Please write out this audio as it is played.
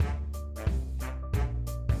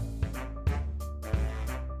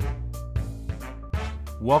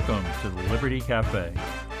Welcome to the Liberty Cafe,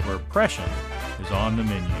 where oppression is on the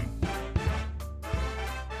menu.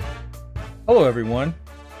 Hello, everyone.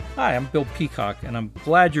 Hi, I'm Bill Peacock, and I'm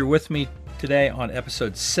glad you're with me today on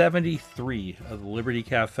episode 73 of the Liberty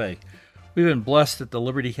Cafe. We've been blessed at the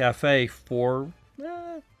Liberty Cafe for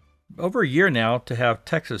over a year now to have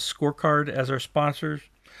Texas Scorecard as our sponsors.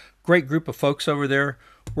 Great group of folks over there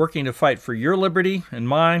working to fight for your liberty and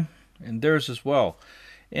mine and theirs as well.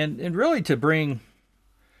 And really to bring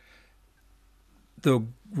the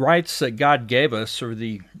rights that God gave us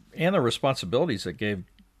and the responsibilities that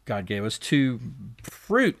God gave us to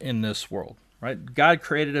fruit in this world, right? God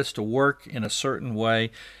created us to work in a certain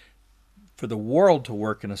way, for the world to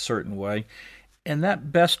work in a certain way. And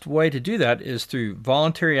that best way to do that is through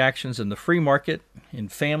voluntary actions in the free market, in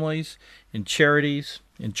families, in charities,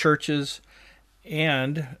 in churches,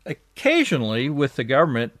 and occasionally with the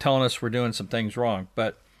government telling us we're doing some things wrong.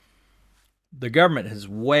 But the government is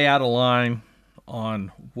way out of line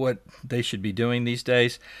on what they should be doing these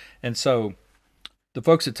days. And so the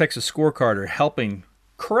folks at Texas Scorecard are helping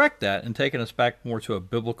correct that and taking us back more to a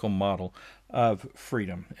biblical model of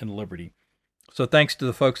freedom and liberty. So thanks to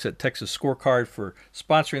the folks at Texas Scorecard for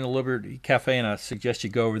sponsoring the Liberty Cafe, and I suggest you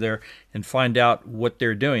go over there and find out what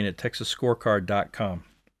they're doing at texasscorecard.com.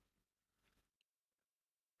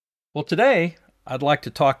 Well, today I'd like to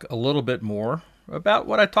talk a little bit more about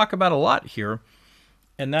what I talk about a lot here,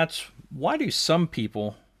 and that's why do some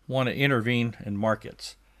people want to intervene in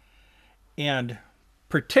markets? And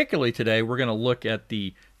particularly today, we're going to look at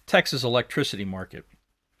the Texas electricity market.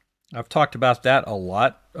 I've talked about that a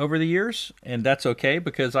lot over the years, and that's okay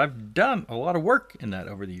because I've done a lot of work in that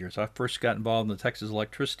over the years. I first got involved in the Texas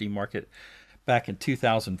electricity market back in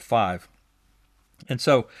 2005. And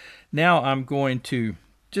so now I'm going to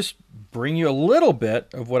just bring you a little bit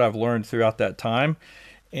of what I've learned throughout that time,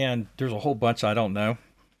 and there's a whole bunch I don't know.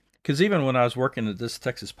 Because even when I was working at this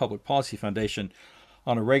Texas Public Policy Foundation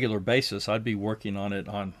on a regular basis, I'd be working on it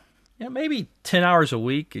on maybe 10 hours a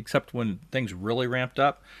week, except when things really ramped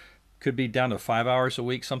up. Could be down to 5 hours a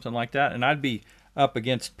week, something like that. And I'd be up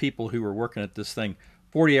against people who were working at this thing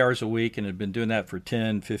 40 hours a week and had been doing that for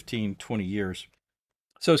 10, 15, 20 years.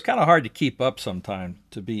 So it's kind of hard to keep up sometimes,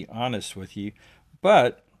 to be honest with you.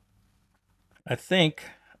 But I think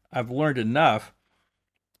I've learned enough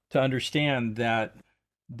to understand that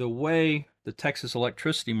the way the Texas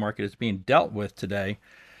electricity market is being dealt with today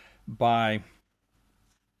by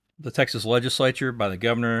the Texas legislature, by the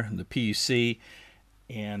governor, the PUC,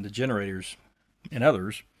 and the generators and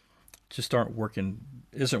others just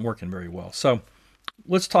isn't working very well. So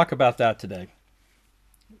let's talk about that today.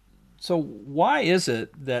 So why is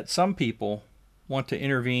it that some people want to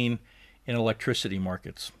intervene in electricity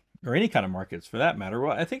markets, or any kind of markets for that matter?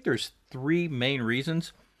 Well, I think there's three main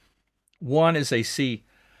reasons. One is they see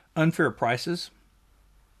unfair prices.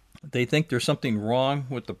 They think there's something wrong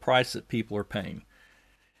with the price that people are paying.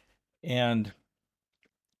 And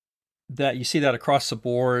that you see that across the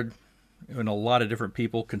board in a lot of different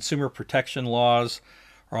people. Consumer protection laws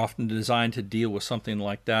are often designed to deal with something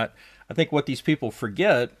like that. I think what these people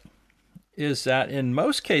forget is that in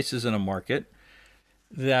most cases in a market,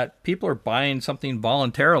 that people are buying something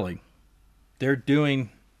voluntarily. They're doing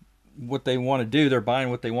what they want to do. They're buying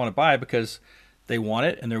what they want to buy because they want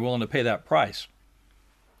it and they're willing to pay that price.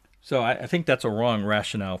 So I think that's a wrong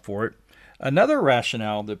rationale for it. Another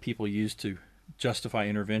rationale that people use to justify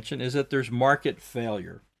intervention is that there's market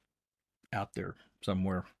failure out there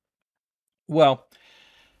somewhere. Well,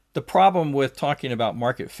 the problem with talking about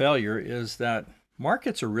market failure is that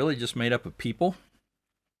markets are really just made up of people.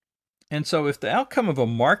 And so if the outcome of a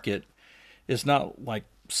market is not like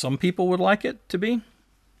some people would like it to be,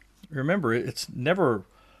 remember, it's never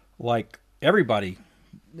like everybody.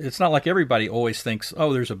 It's not like everybody always thinks,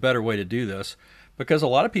 oh, there's a better way to do this, because a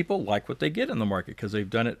lot of people like what they get in the market because they've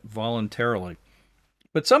done it voluntarily.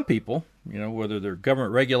 But some people, whether they're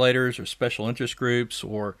government regulators or special interest groups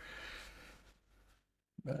or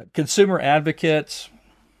consumer advocates,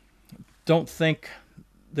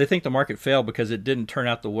 they think the market failed because it didn't turn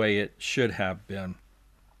out the way it should have been.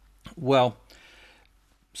 Well,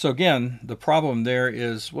 so again, the problem there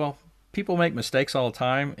is, people make mistakes all the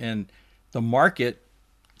time, and the market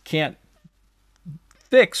can't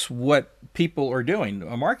fix what people are doing.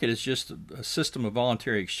 A market is just a system of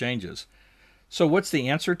voluntary exchanges. So what's the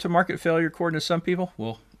answer to market failure according to some people?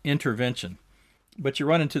 Well, intervention. But you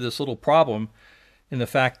run into this little problem in the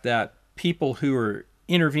fact that people who are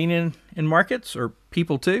intervening in markets are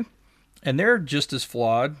people too, and they're just as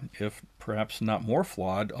flawed, if perhaps not more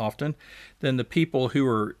flawed often, than the people who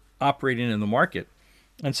are operating in the market.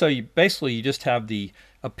 And so you just have the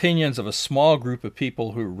opinions of a small group of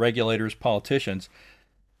people who are regulators, politicians,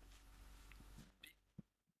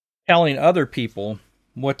 telling other people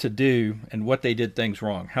what to do and what they did things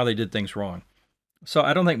wrong, how they did things wrong. So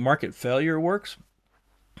I don't think market failure works.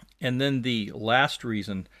 And then the last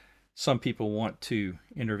reason some people want to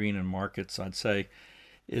intervene in markets, I'd say,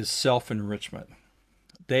 is self-enrichment.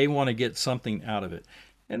 They want to get something out of it.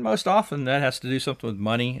 And most often that has to do something with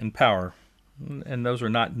money and power. And those are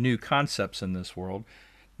not new concepts in this world,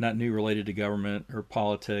 not new related to government or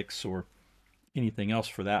politics or anything else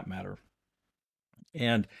for that matter.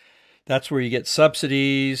 And that's where you get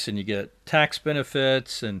subsidies and you get tax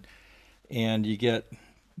benefits and you get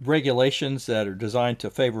regulations that are designed to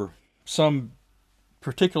favor some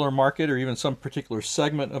particular market or even some particular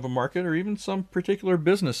segment of a market or even some particular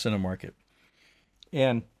business in a market.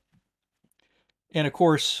 And of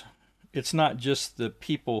course, it's not just the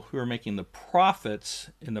people who are making the profits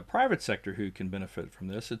in the private sector who can benefit from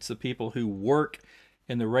this. It's the people who work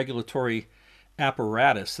in the regulatory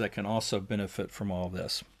apparatus that can also benefit from all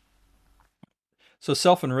this. So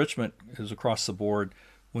self-enrichment is across the board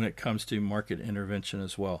when it comes to market intervention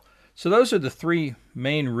as well. So those are the three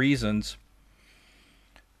main reasons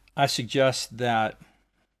I suggest that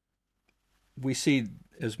we see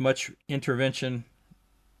as much intervention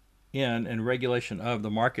in and regulation of the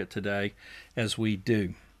market today as we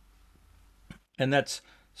do. And that's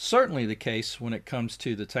certainly the case when it comes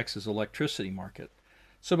to the Texas electricity market.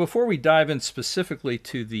 So before we dive in specifically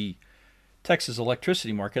to the Texas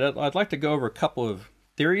electricity market, I'd like to go over a couple of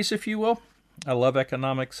theories, if you will. I love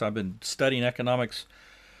economics. I've been studying economics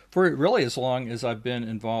for really as long as I've been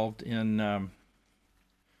involved in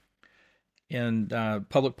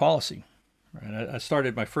public policy. Right? I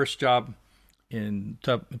started my first job in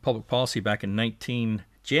public policy back in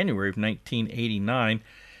January of 1989,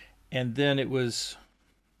 and then it was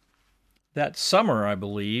that summer, I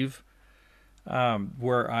believe,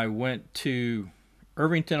 where I went to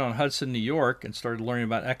Irvington-on-Hudson, New York, and started learning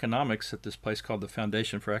about economics at this place called the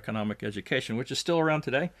Foundation for Economic Education, which is still around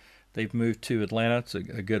today. They've moved to Atlanta. It's a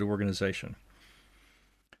good organization.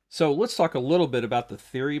 So let's talk a little bit about the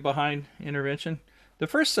theory behind intervention. The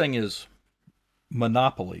first thing is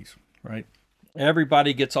monopolies, right?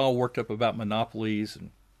 Everybody gets all worked up about monopolies,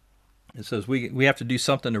 and it says we have to do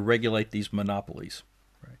something to regulate these monopolies.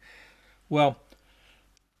 Right? Well,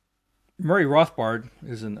 Murray Rothbard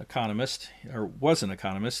is an economist, or was an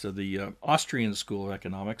economist of the Austrian School of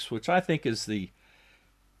Economics, which I think is the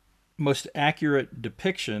most accurate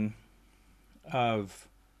depiction of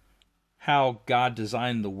how God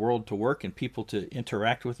designed the world to work and people to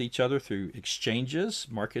interact with each other through exchanges,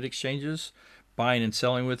 market exchanges, buying and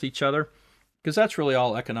selling with each other. Because that's really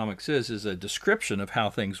all economics is a description of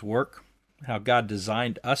how things work, how God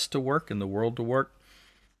designed us to work and the world to work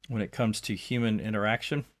when it comes to human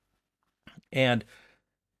interaction. And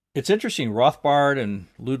it's interesting, Rothbard and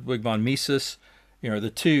Ludwig von Mises, are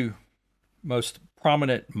the two most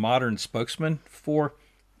prominent modern spokesmen for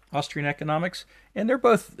Austrian economics, and they're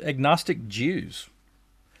both agnostic Jews.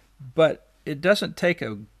 But it doesn't take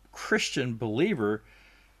a Christian believer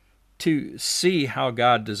to see how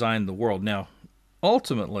God designed the world. Now,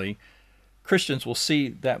 ultimately, Christians will see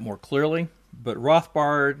that more clearly, but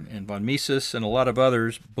Rothbard and von Mises and a lot of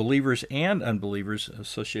others, believers and unbelievers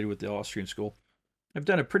associated with the Austrian school, have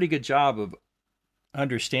done a pretty good job of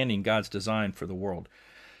understanding God's design for the world.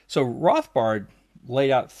 So Rothbard laid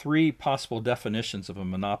out three possible definitions of a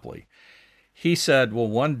monopoly. He said, well,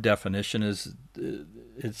 one definition is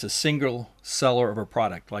it's a single seller of a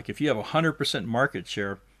product. Like if you have 100% market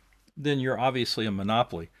share, then you're obviously a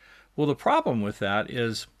monopoly. Well, the problem with that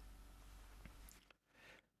is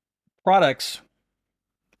products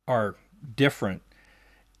are different,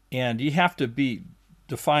 and you have to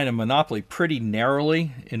define a monopoly pretty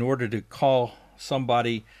narrowly in order to call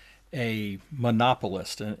somebody a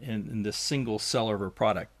monopolist in this single seller of a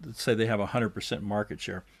product. Let's say they have 100% market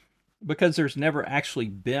share, because there's never actually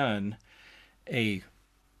been a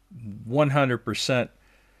 100%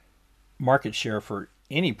 market share for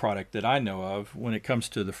any product that I know of when it comes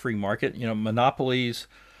to the free market. Monopolies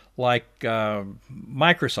like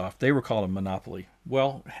Microsoft, they were called a monopoly.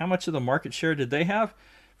 Well, how much of the market share did they have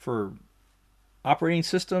for operating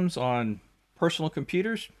systems on personal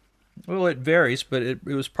computers? Well, it varies, but it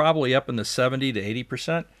was probably up in the 70 to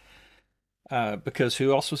 80%. Because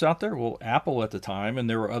who else was out there? Well, Apple at the time, and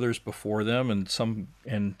there were others before them, and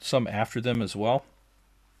some after them as well.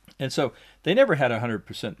 And so they never had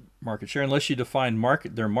 100% market share unless you define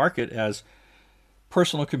their market as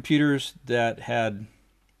personal computers that had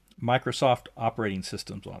Microsoft operating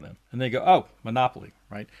systems on them. And they go, oh, monopoly,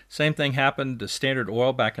 right? Same thing happened to Standard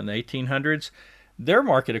Oil back in the 1800s. Their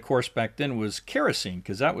market, of course, back then was kerosene,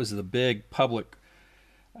 because that was the big public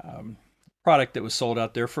product that was sold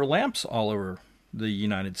out there for lamps all over the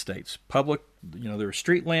United States. Public, there were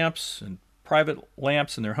street lamps and private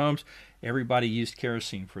lamps in their homes. Everybody used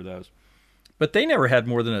kerosene for those. But they never had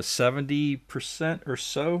more than a 70% or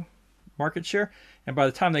so market share. And by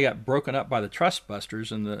the time they got broken up by the trust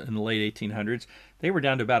busters in the late 1800s, they were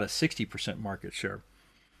down to about a 60% market share.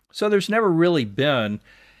 So there's never really been,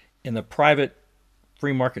 in the private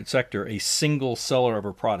free market sector, a single seller of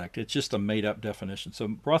a product. It's just a made-up definition. So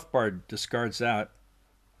Rothbard discards that.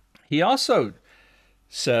 He also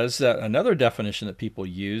says that another definition that people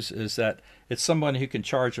use is that it's someone who can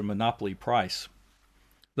charge a monopoly price.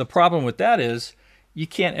 The problem with that is you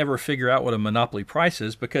can't ever figure out what a monopoly price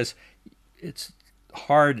is, because it's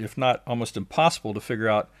hard, if not almost impossible, to figure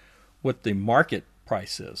out what the market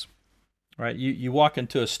price is. Right? You walk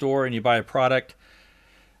into a store and you buy a product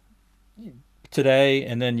today,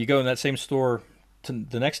 and then you go in that same store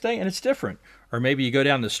the next day and it's different. Or maybe you go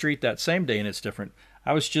down the street that same day and it's different.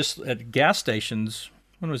 I was just at gas stations,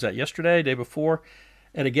 when was that, yesterday, day before,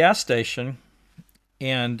 at a gas station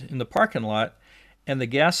and in the parking lot, and the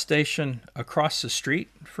gas station across the street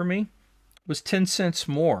for me was 10 cents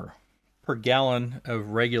more per gallon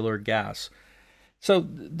of regular gas. So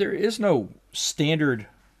there is no standard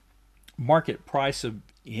market price of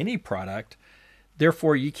any product.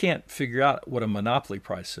 Therefore, you can't figure out what a monopoly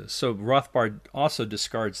price is. So Rothbard also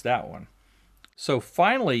discards that one. So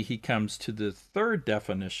finally, he comes to the third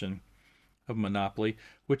definition of monopoly,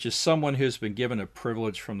 which is someone who's been given a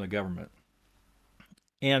privilege from the government.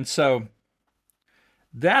 And so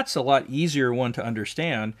that's a lot easier one to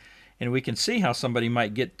understand, and we can see how somebody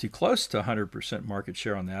might get too close to 100% market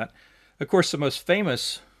share on that. Of course, the most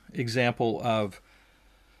famous example of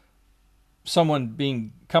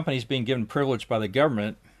companies being given privilege by the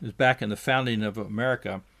government is back in the founding of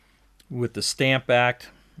America with the Stamp Act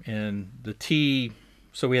and the tea.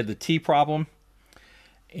 So we had the tea problem,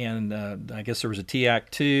 and I guess there was a Tea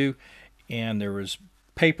Act too, and there was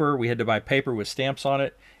paper. We had to buy paper with stamps on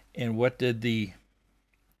it. And what did the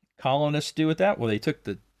colonists do with that? Well, they took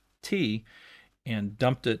the tea and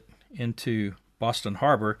dumped it into Boston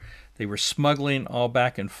Harbor. They were smuggling all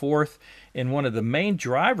back and forth. And one of the main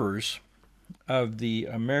drivers of the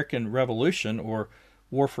American Revolution, or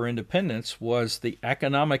War for Independence, was the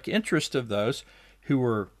economic interest of those who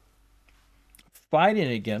were fighting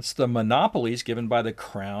against the monopolies given by the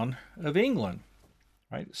Crown of England.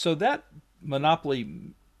 Right? So that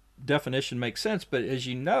monopoly definition makes sense, but as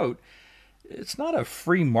you note, it's not a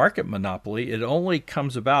free market monopoly. It only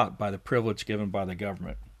comes about by the privilege given by the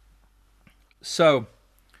government. So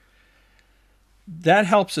that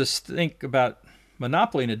helps us think about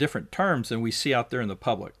monopoly in different terms than we see out there in the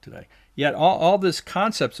public today. Yet all these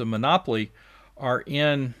concepts of monopoly are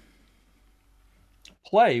in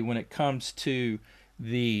play when it comes to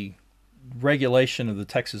the regulation of the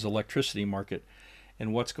Texas electricity market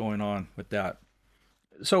and what's going on with that.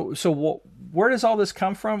 So where does all this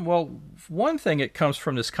come from? Well, one thing, it comes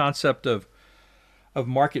from this concept of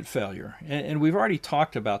market failure. And we've already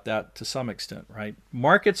talked about that to some extent, right?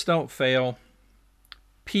 Markets don't fail.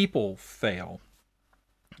 People fail.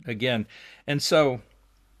 Again. And so,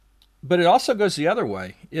 but it also goes the other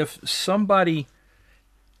way. If somebody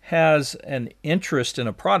has an interest in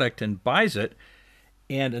a product and buys it,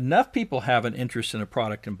 and enough people have an interest in a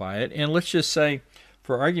product and buy it, and let's just say,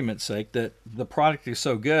 for argument's sake, that the product is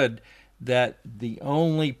so good that the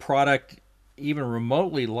only product even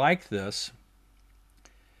remotely like this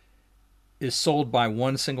is sold by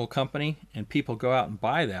one single company, and people go out and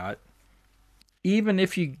buy that. Even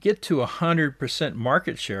if you get to 100%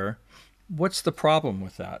 market share, what's the problem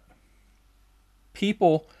with that?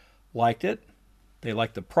 People liked it. They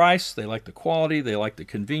liked the price, they liked the quality, they liked the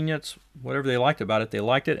convenience, whatever they liked about it, they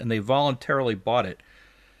liked it, and they voluntarily bought it.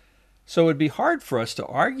 So it would be hard for us to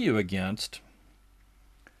argue against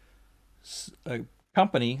a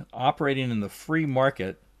company operating in the free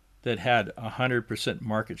market that had 100%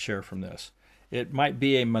 market share from this. It might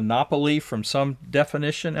be a monopoly from some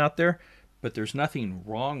definition out there, but there's nothing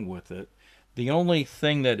wrong with it. The only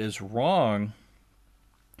thing that is wrong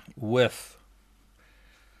with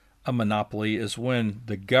a monopoly is when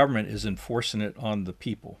the government is enforcing it on the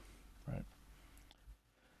people. Right?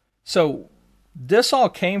 So this all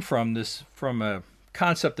came from a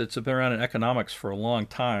concept that's been around in economics for a long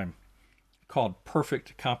time called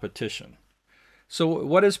perfect competition. So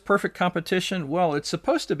what is perfect competition? Well, it's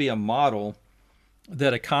supposed to be a model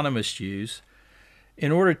that economists use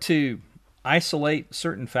in order to isolate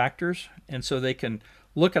certain factors, and so they can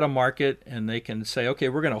look at a market and they can say, okay,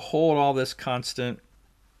 we're going to hold all this constant.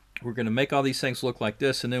 We're going to make all these things look like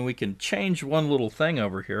this, and then we can change one little thing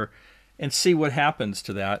over here and see what happens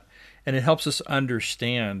to that. And it helps us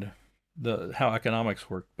understand how economics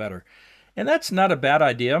work better. And that's not a bad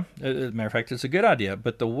idea. As a matter of fact, it's a good idea.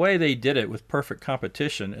 But the way they did it with perfect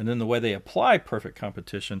competition, and then the way they apply perfect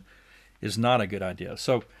competition, is not a good idea.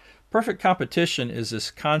 So perfect competition is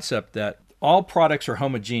this concept that all products are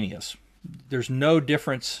homogeneous. There's no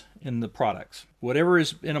difference in the products. Whatever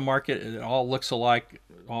is in a market, it all looks alike,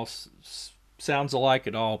 it all sounds alike,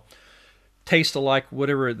 it all tastes alike,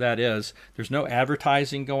 whatever that is. There's no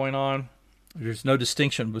advertising going on. There's no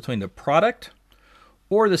distinction between the product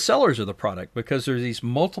or the sellers of the product, because there's these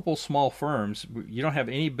multiple small firms. You don't have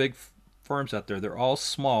any big firms out there. They're all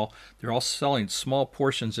small. They're all selling small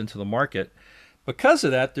portions into the market. Because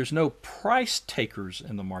of that, there's no price takers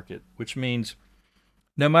in the market, which means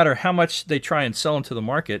no matter how much they try and sell into the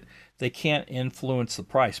market, they can't influence the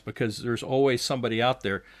price, because there's always somebody out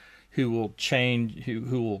there who will change, who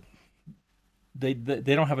will, they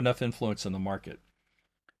don't have enough influence in the market.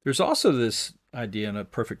 There's also this idea in a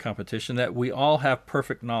perfect competition that we all have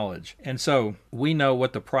perfect knowledge. And so we know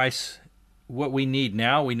what the price, what we need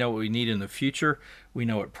now, we know what we need in the future, we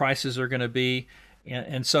know what prices are going to be.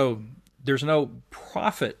 And so there's no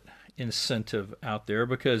profit incentive out there,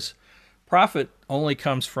 because profit only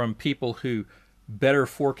comes from people who better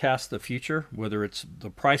forecast the future, whether it's the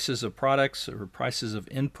prices of products or prices of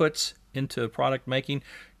inputs into product making,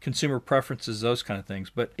 consumer preferences, those kind of things.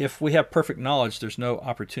 But if we have perfect knowledge, there's no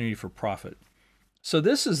opportunity for profit. So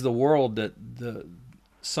this is the world that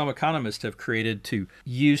some economists have created to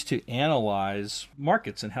use to analyze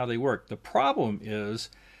markets and how they work. The problem is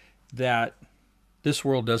that this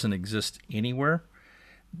world doesn't exist anywhere.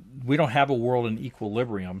 We don't have a world in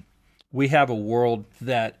equilibrium. We have a world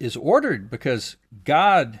that is ordered, because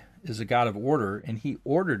God is a God of order, and He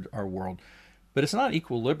ordered our world. But it's not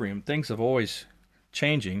equilibrium. Things are always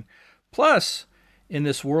changing. Plus, in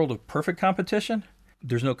this world of perfect competition,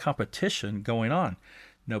 there's no competition going on.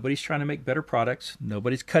 Nobody's trying to make better products.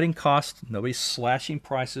 Nobody's cutting costs. Nobody's slashing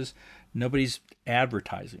prices. Nobody's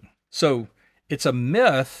advertising. So it's a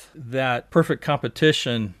myth that perfect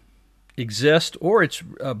competition exists, or it's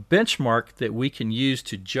a benchmark that we can use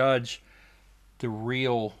to judge the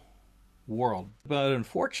real world. But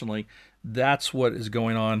unfortunately, that's what is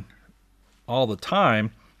going on all the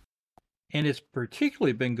time. And it's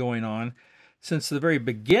particularly been going on since the very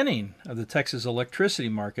beginning of the Texas electricity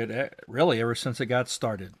market, really ever since it got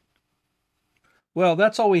started. Well,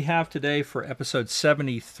 that's all we have today for episode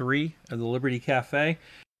 73 of the Liberty Cafe.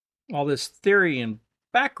 All this theory and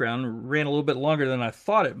background ran a little bit longer than I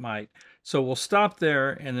thought it might. So we'll stop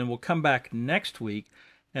there, and then we'll come back next week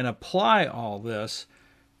and apply all this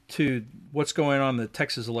to what's going on in the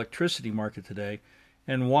Texas electricity market today,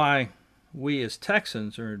 and why we as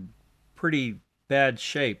Texans are in pretty bad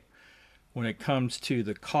shape when it comes to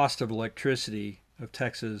the cost of electricity of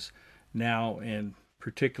Texas now and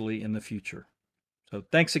particularly in the future. So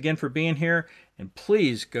thanks again for being here, and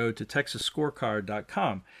please go to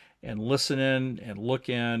TexasScorecard.com and listen in and look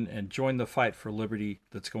in and join the fight for liberty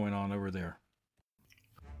that's going on over there.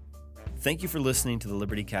 Thank you for listening to the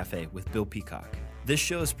Liberty Cafe with Bill Peacock. This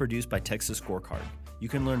show is produced by Texas Scorecard. You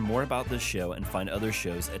can learn more about this show and find other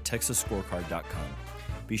shows at TexasScorecard.com.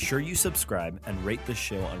 Be sure you subscribe and rate this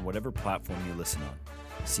show on whatever platform you listen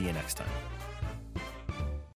on. See you next time.